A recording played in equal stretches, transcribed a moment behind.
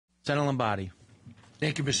Senator Lombardi.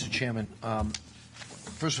 Thank you, Mr. Chairman.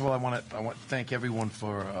 First of all, I want to thank everyone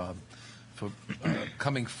for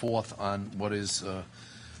coming forth on what is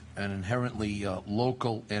an inherently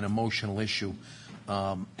local and emotional issue.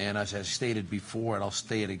 And as I stated before, and I'll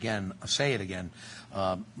say it again,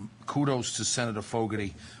 kudos to Senator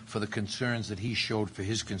Fogarty for the concerns that he showed for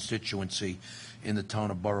his constituency in the town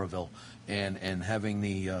of Burrillville, and having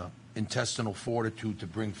the intestinal fortitude to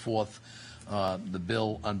bring forth the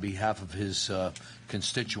bill on behalf of his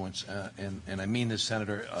constituents. And I mean this,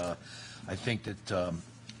 Senator. I think that the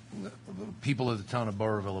people of the town of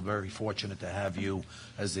Burrillville are very fortunate to have you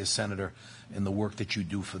as their senator and the work that you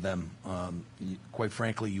do for them. Quite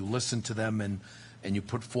frankly, you listen to them and you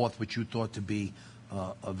put forth what you thought to be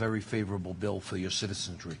a very favorable bill for your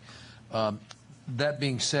citizenry. That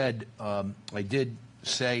being said, I did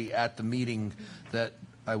say at the that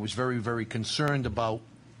I was very, very concerned about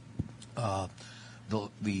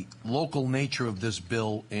the local nature of this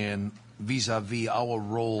bill and vis-a-vis our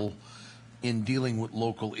role in dealing with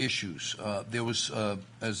local issues. There was,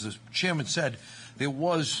 as the chairman said, there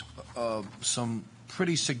was some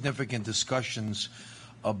pretty significant discussions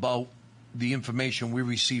about the information we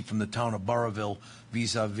received from the town of Burrillville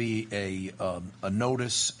vis-a-vis a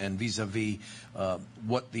notice and vis-a-vis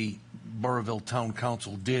what the Burrillville Town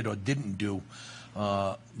Council did or didn't do.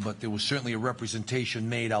 But there was certainly a representation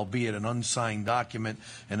made, albeit an unsigned document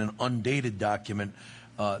and an undated document,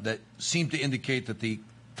 that seemed to indicate that the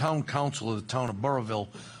Town Council of the town of Burrillville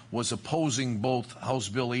was opposing both House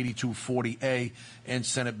Bill 8240A and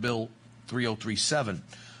Senate Bill 3037.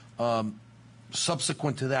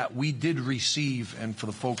 Subsequent to that, we did receive, and for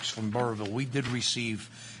the folks from Burrillville, we did receive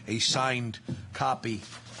a signed copy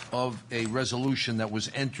of a resolution that was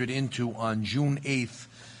entered into on June 8th,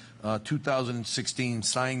 2016,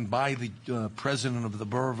 signed by the president of the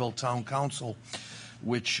Burrillville Town Council,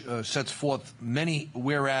 which sets forth many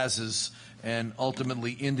whereases and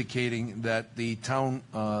ultimately indicating that the town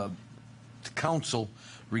council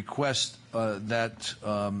requests that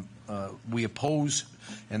we oppose,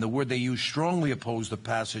 and the word they use, strongly oppose the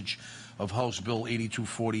passage of House Bill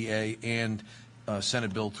 8240A and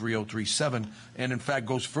Senate Bill 3037, and in fact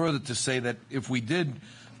goes further to say that if we did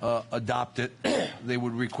adopt it, they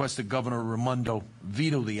would request that Governor Raimondo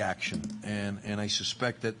veto the action, and I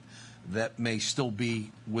suspect that that may still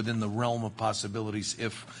be within the realm of possibilities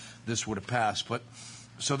if this were to pass. But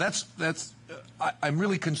so I'm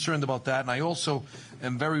really concerned about that, and I also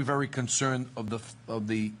am very, very concerned of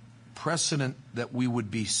the precedent that we would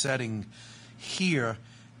be setting here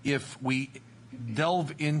if we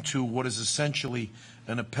delve into what is essentially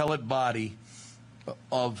an appellate body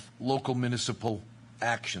of local municipal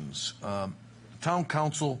actions. Town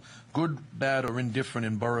council, good, bad, or indifferent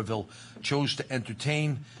in Burrillville, chose to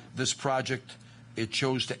entertain this project. It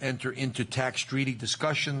chose to enter into tax treaty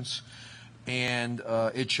discussions, and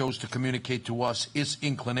it chose to communicate to us its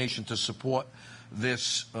inclination to support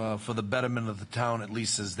this for the betterment of the town, at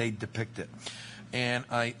least as they depict it. And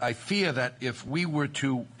I fear that if we were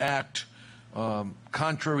to act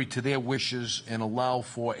contrary to their wishes and allow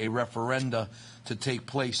for a referenda to take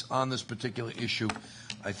place on this particular issue,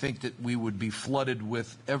 I think that we would be flooded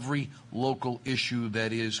with every local issue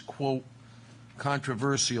that is, quote,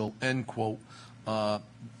 controversial, end quote,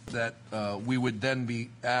 that we would then be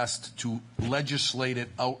asked to legislate it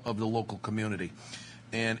out of the local community.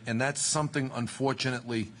 And that's something,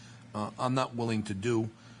 unfortunately, I'm not willing to do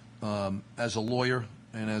as a lawyer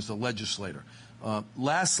and as a legislator.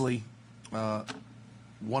 Lastly,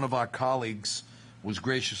 one of our colleagues was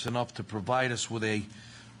gracious enough to provide us with a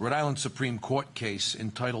Rhode Island Supreme Court case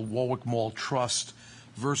entitled Warwick Mall Trust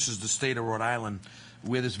versus the state of Rhode Island,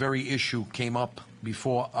 where this very issue came up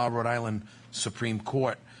before our Rhode Island Supreme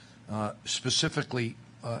Court, specifically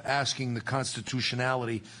asking the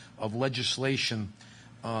constitutionality of legislation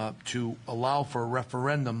to allow for a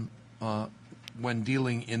referendum when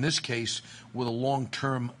dealing, in this case, with a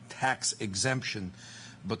long-term tax exemption.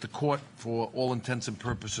 But the court, for all intents and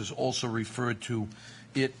purposes, also referred to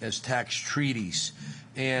it as tax treaties.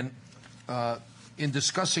 And in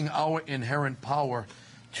discussing our inherent power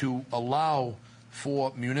to allow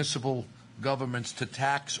for municipal governments to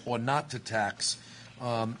tax or not to tax,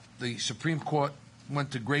 the Supreme Court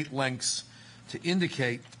went to great lengths to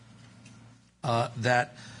indicate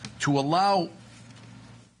that to allow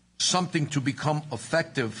something to become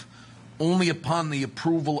effective only upon the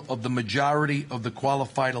approval of the majority of the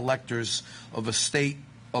qualified electors of a state,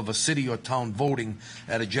 of a city or town voting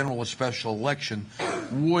at a general or special election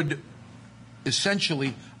would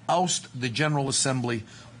essentially oust the General Assembly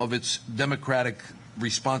of its democratic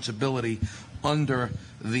responsibility under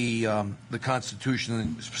the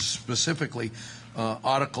Constitution, specifically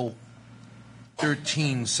Article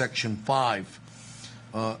 13, Section 5.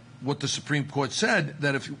 What the Supreme Court said,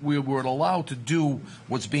 that if we were allowed to do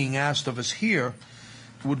what's being asked of us here,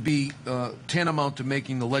 would be tantamount to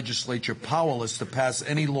making the legislature powerless to pass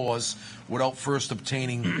any laws without first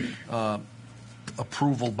obtaining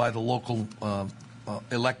approval by the local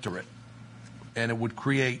electorate. And it would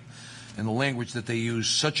create, in the language that they use,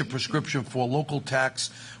 such a prescription for local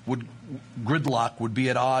tax gridlock would be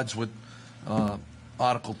at odds with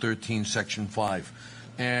Article 13, Section 5.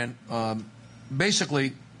 And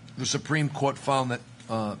basically, the Supreme Court found that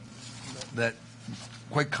that,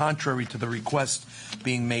 quite contrary to the request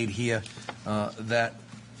being made here, that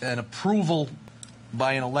an approval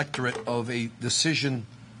by an electorate of a decision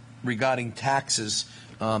regarding taxes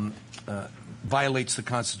violates the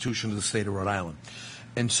Constitution of the state of Rhode Island.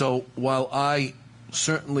 And so while I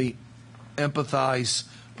certainly empathize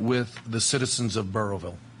with the citizens of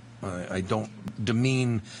Burrillville, I don't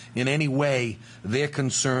demean in any way their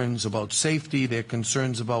concerns about safety, their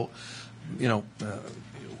concerns about,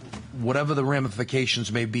 whatever the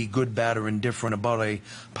ramifications may be, good, bad, or indifferent, about a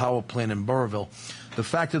power plant in Burrillville. The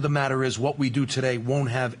fact of the matter is what we do today won't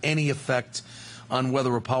have any effect on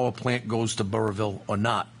whether a power plant goes to Burrillville or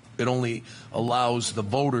not. It only allows the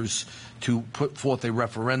voters to put forth a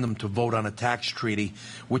referendum to vote on a tax treaty,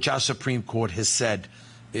 which our Supreme Court has said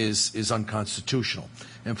is unconstitutional.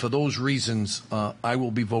 And for those reasons, I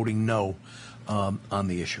will be voting no on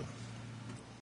the issue.